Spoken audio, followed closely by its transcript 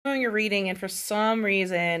your reading, and for some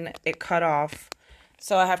reason it cut off,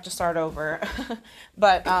 so I have to start over.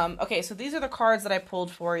 But okay, so these are the cards that I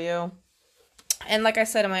pulled for you. And like I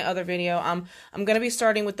said in my other video, I'm going to be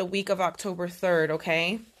starting with the week of October 3rd,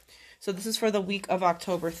 okay? So this is for the week of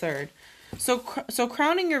October 3rd. So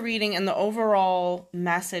crowning your reading and the overall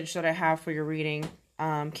message that I have for your reading,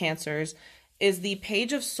 Cancers, is the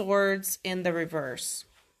Page of Swords in the reverse.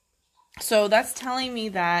 So that's telling me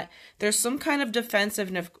that there's some kind of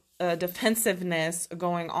defensiveness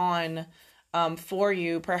going on for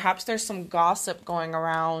you. Perhaps there's some gossip going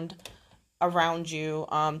around you.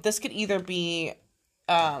 This could either be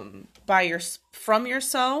from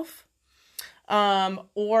yourself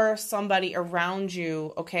or somebody around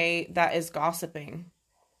you, okay, that is gossiping.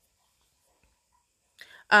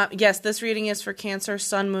 Yes, this reading is for Cancer,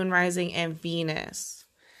 Sun, Moon, Rising, and Venus.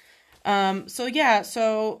 So yeah,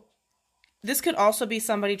 so this could also be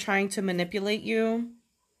somebody trying to manipulate you.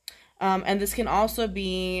 And this can also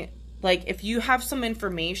be, like, if you have some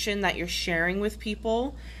information that you're sharing with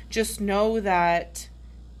people, just know that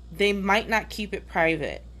they might not keep it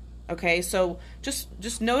private. Okay, so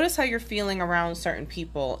just notice how you're feeling around certain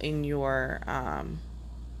people in your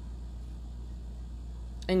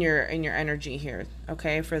energy here,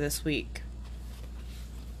 okay, for this week.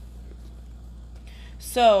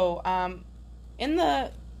 So, in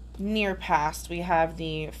the near past, we have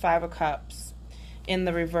the Five of Cups in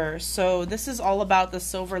the reverse. So this is all about the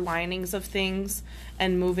silver linings of things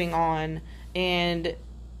and moving on. And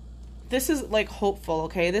this is like hopeful,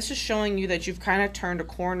 okay? This is showing you that you've kind of turned a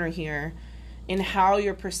corner here in how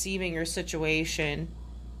you're perceiving your situation.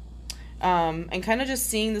 And kind of just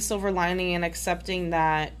seeing the silver lining and accepting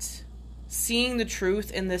that seeing the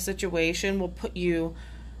truth in this situation will put you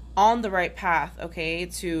on the right path, okay,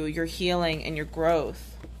 to your healing and your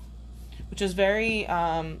growth, which is very,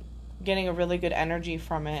 getting a really good energy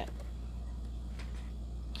from it.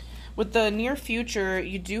 With the near future,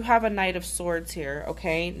 you do have a Knight of Swords here,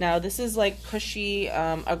 okay? Now, this is like pushy,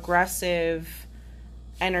 aggressive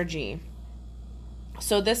energy.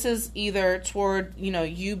 So this is either toward,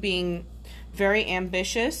 you being very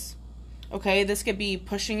ambitious, okay? This could be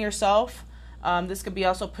pushing yourself. This could be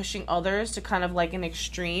also pushing others to kind of like an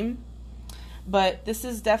extreme. But this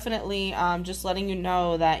is definitely just letting you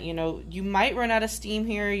know that, you might run out of steam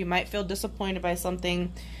here. You might feel disappointed by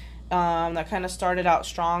something that kind of started out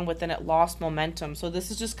strong, but then it lost momentum. So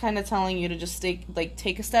this is just kind of telling you to just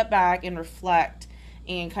take a step back and reflect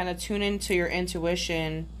and kind of tune into your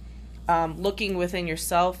intuition, looking within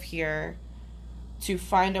yourself here to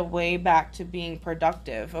find a way back to being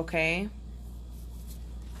productive, okay?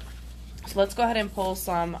 So let's go ahead and pull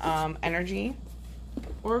some energy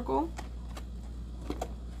oracle.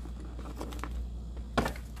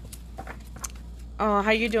 Oh,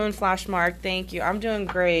 how you doing, Flash Mark? Thank you. I'm doing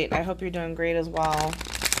great. I hope you're doing great as well.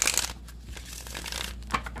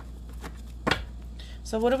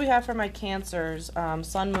 So what do we have for my Cancers?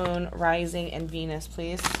 Sun, Moon, Rising, and Venus,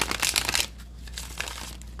 please.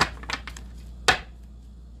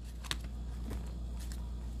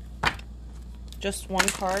 Just one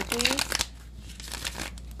card, please.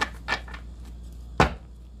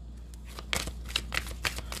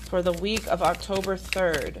 For the week of October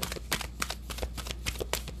 3rd.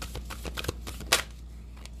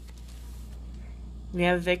 We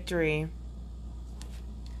have Victory.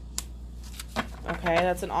 Okay,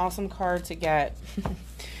 that's an awesome card to get.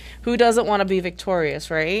 Who doesn't want to be victorious,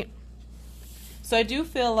 right? So I do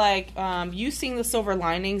feel like you seeing the silver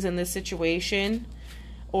linings in this situation,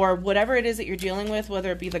 or whatever it is that you're dealing with,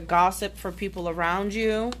 whether it be the gossip for people around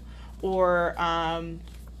you, or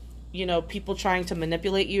people trying to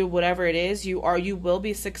manipulate you, whatever it is, you will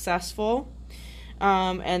be successful,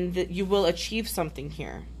 and that you will achieve something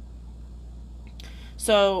here.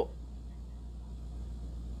 So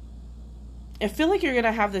I feel like you're going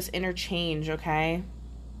to have this inner change, okay,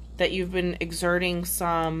 that you've been exerting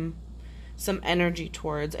some energy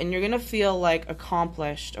towards, and you're going to feel like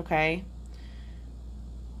accomplished, okay?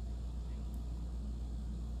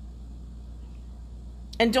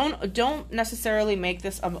 And don't necessarily make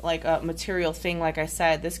this like a material thing. Like I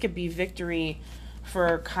said, this could be victory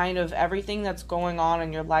for kind of everything that's going on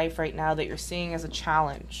in your life right now that you're seeing as a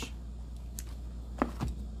challenge.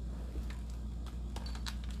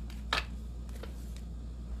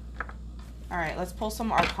 All right, let's pull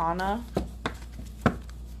some Arcana.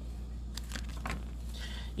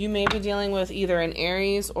 You may be dealing with either an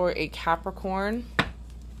Aries or a Capricorn.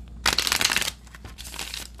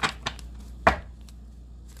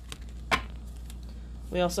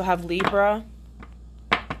 We also have Libra.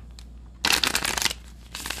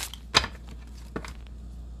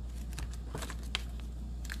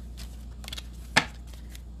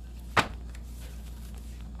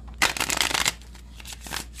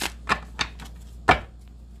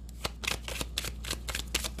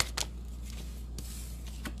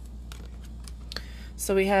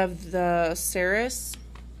 So we have the Ceres.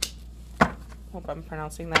 Hope I'm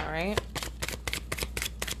pronouncing that right.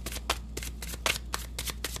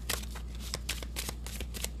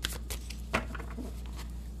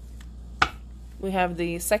 We have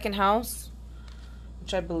the second house,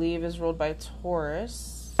 which I believe is ruled by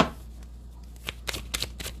Taurus.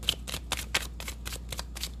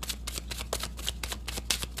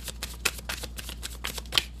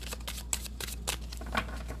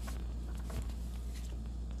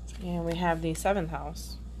 And we have the seventh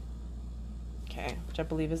house. Okay, which I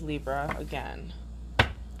believe is Libra again.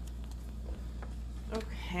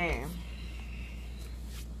 Okay.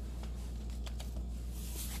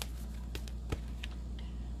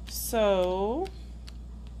 So,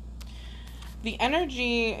 the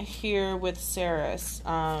energy here with Ceres,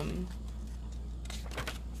 1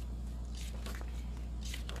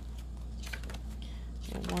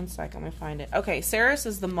 second, let me find it. Okay, Ceres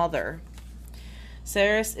is the mother.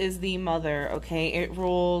 Ceres is the mother, okay? It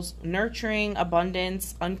rules nurturing,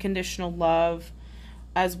 abundance, unconditional love,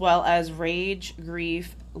 as well as rage,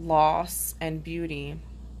 grief, loss, and beauty.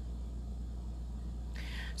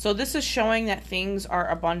 So this is showing that things are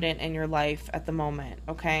abundant in your life at the moment,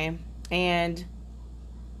 okay? And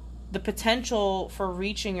the potential for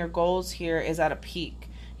reaching your goals here is at a peak.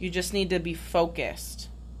 You just need to be focused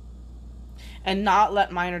and not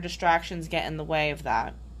let minor distractions get in the way of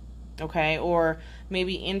that, okay? Or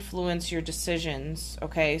maybe influence your decisions,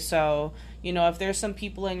 okay? So, you know, if there's some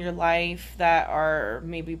people in your life that are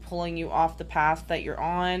maybe pulling you off the path that you're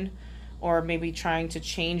on, or maybe trying to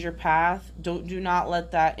change your path, do not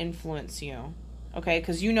let that influence you, okay?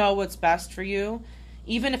 Because you know what's best for you,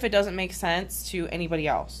 even if it doesn't make sense to anybody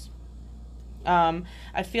else.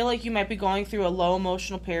 I feel like you might be going through a low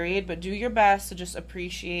emotional period, but do your best to just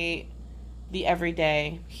appreciate the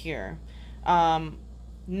everyday here.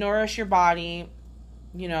 Nourish your body,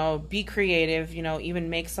 you know, be creative, you know,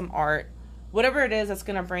 even make some art. Whatever it is that's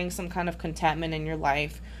going to bring some kind of contentment in your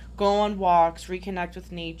life. Go on walks, reconnect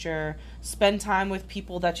with nature, spend time with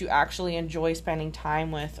people that you actually enjoy spending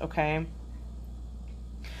time with, okay?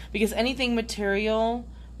 Because anything material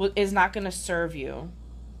is not going to serve you,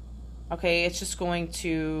 okay? It's just going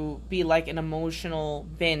to be like an emotional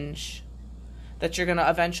binge that you're going to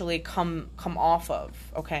eventually come off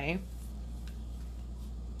of, okay?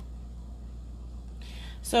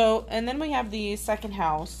 So, and then we have the second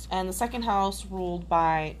house, and the second house ruled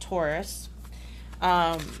by Taurus.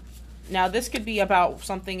 Now, this could be about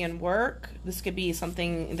something in work. This could be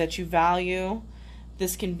something that you value.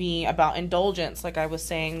 This can be about indulgence, like I was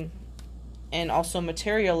saying, and also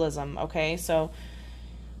materialism, okay? So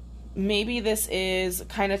maybe this is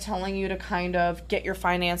kind of telling you to kind of get your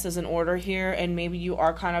finances in order here, and maybe you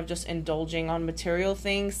are kind of just indulging on material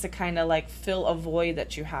things to kind of like fill a void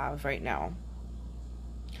that you have right now.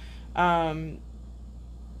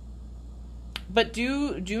 But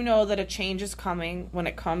do know that a change is coming when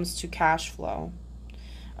it comes to cash flow.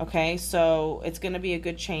 Okay, so it's going to be a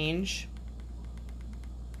good change.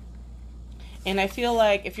 And I feel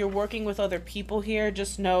like if you're working with other people here,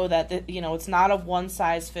 just know that, you know, it's not a one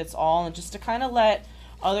size fits all, and just to kind of let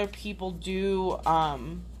other people do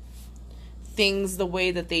things the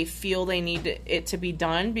way that they feel they need it to be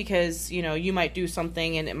done, because, you know, you might do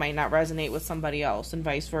something and it might not resonate with somebody else, and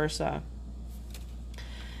vice versa.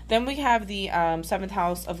 Then we have the 7th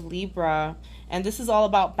house of Libra, and this is all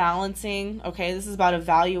about balancing, okay? This is about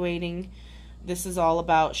evaluating. This is all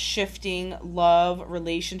about shifting love,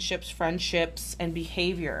 relationships, friendships, and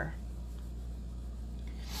behavior.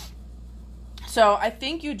 So I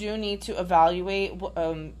think you do need to evaluate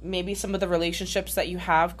maybe some of the relationships that you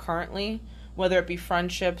have currently, whether it be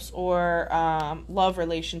friendships or love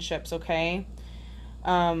relationships, okay?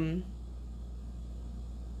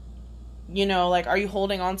 You know, like, are you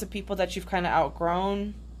holding on to people that you've kind of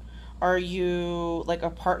outgrown? Are you, like, a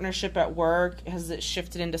partnership at work? Has it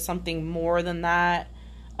shifted into something more than that?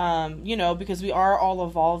 You know, because we are all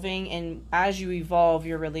evolving, and as you evolve,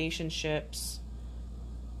 your relationships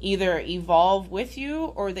either evolve with you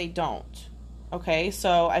or they don't. Okay,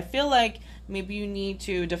 so I feel like maybe you need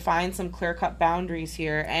to define some clear-cut boundaries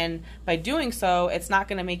here, and by doing so, it's not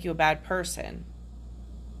going to make you a bad person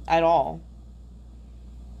at all.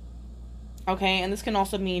 Okay, and this can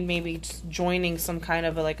also mean maybe just joining some kind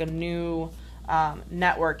of a new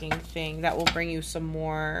networking thing that will bring you some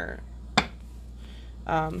more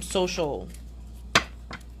social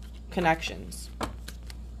connections.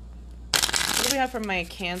 What do we have for my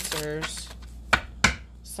Cancers?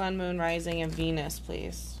 Sun, Moon, Rising, and Venus,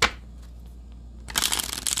 please.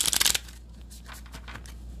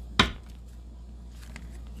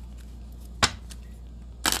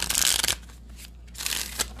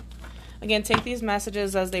 Again, take these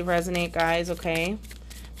messages as they resonate, guys, okay?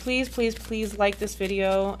 Please, please, please like this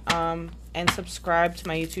video and subscribe to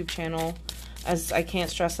my YouTube channel, as I can't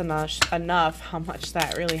stress enough how much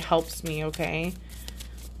that really helps me, okay?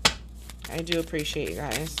 I do appreciate you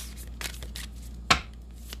guys.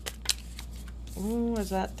 Ooh, is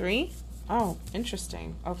that 3? Oh,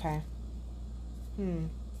 interesting. Okay.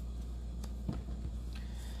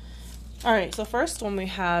 All right, so first one we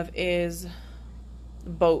have is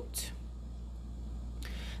boat.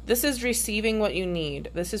 This is receiving what you need.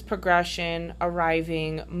 This is progression,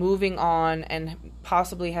 arriving, moving on, and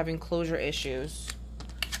possibly having closure issues.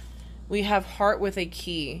 We have heart with a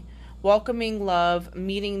key. Welcoming love,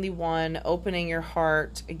 meeting the one, opening your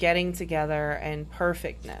heart, getting together, and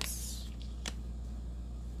perfectness.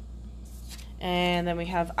 And then we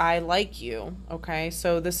have I like you. Okay,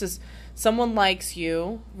 so this is someone likes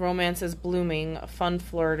you, romance is blooming, fun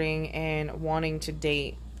flirting, and wanting to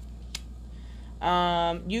date.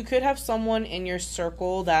 You could have someone in your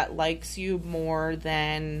circle that likes you more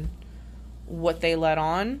than what they let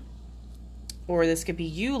on. Or this could be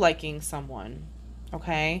you liking someone,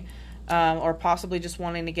 okay? Or possibly just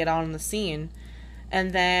wanting to get on the scene.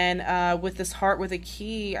 And then with this heart with a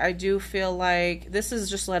key, I do feel like this is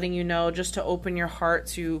just letting you know just to open your heart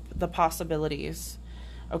to the possibilities,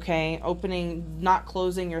 okay? Opening, not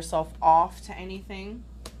closing yourself off to anything.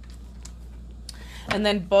 And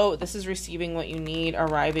then boat, this is receiving what you need,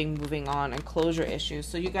 arriving, moving on, and closure issues.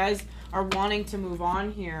 So you guys are wanting to move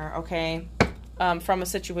on here, okay, from a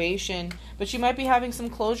situation, but you might be having some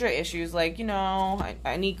closure issues, like, you know,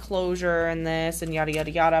 I need closure and this and yada,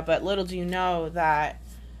 yada, yada. But little do you know that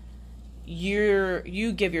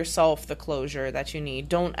you give yourself the closure that you need.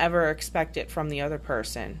 Don't ever expect it from the other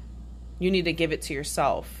person. You need to give it to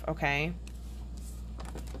yourself, okay?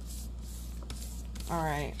 All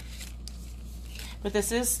right. But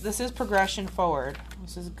this is progression forward.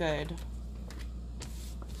 This is good.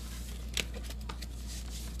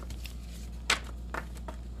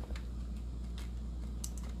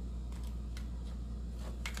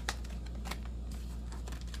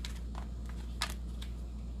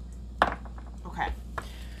 Okay.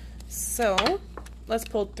 So, let's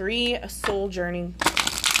pull 3 soul journey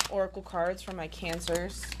oracle cards for my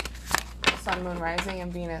Cancers. Sun, Moon, Rising,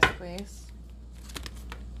 and Venus, please.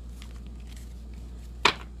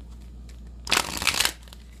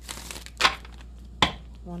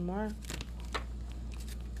 One more.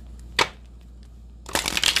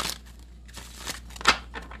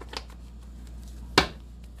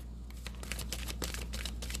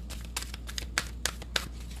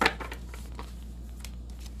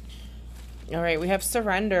 All right, we have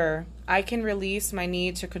surrender. I can release my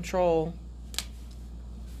need to control.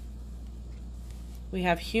 We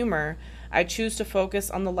have humor. I choose to focus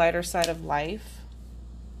on the lighter side of life.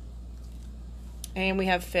 And we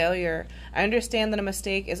have failure. I understand that a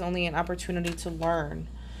mistake is only an opportunity to learn.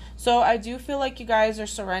 So I do feel like you guys are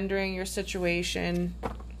surrendering your situation,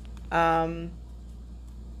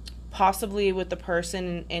 possibly with the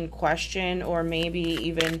person in question, or maybe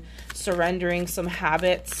even surrendering some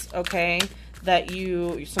habits, okay,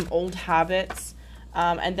 some old habits.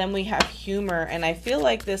 And then we have humor. And I feel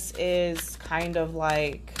like this is kind of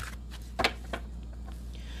like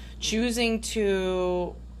choosing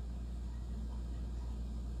to,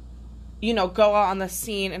 you know, go out on the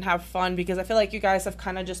scene and have fun, because I feel like you guys have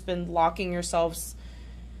kind of just been locking yourselves,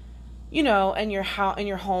 you know, in your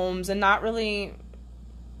homes, and not really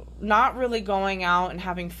going out and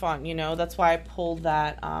having fun, you know. That's why I pulled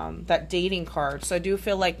that dating card. So I do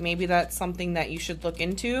feel like maybe that's something that you should look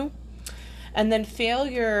into. And then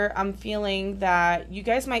failure, I'm feeling that you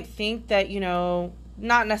guys might think that, you know,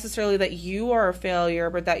 not necessarily that you are a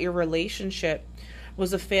failure, but that your relationship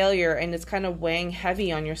was a failure, and it's kind of weighing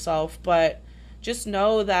heavy on yourself. But just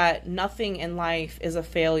know that nothing in life is a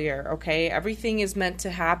failure, okay? Everything is meant to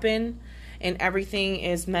happen, and everything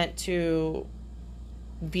is meant to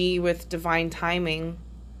be with divine timing,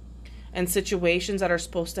 and situations that are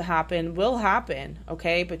supposed to happen will happen,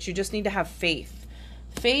 okay? But you just need to have faith.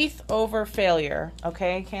 Faith over failure,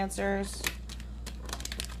 okay, Cancers?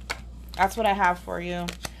 That's what I have for you.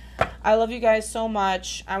 I love you guys so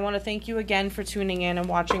much. I want to thank you again for tuning in and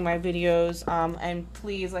watching my videos. And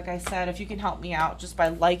please, like I said, if you can help me out just by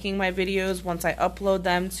liking my videos once I upload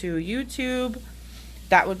them to YouTube,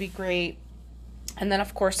 that would be great. And then,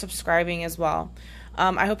 of course, subscribing as well.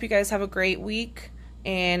 I hope you guys have a great week,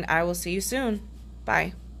 and I will see you soon.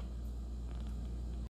 Bye.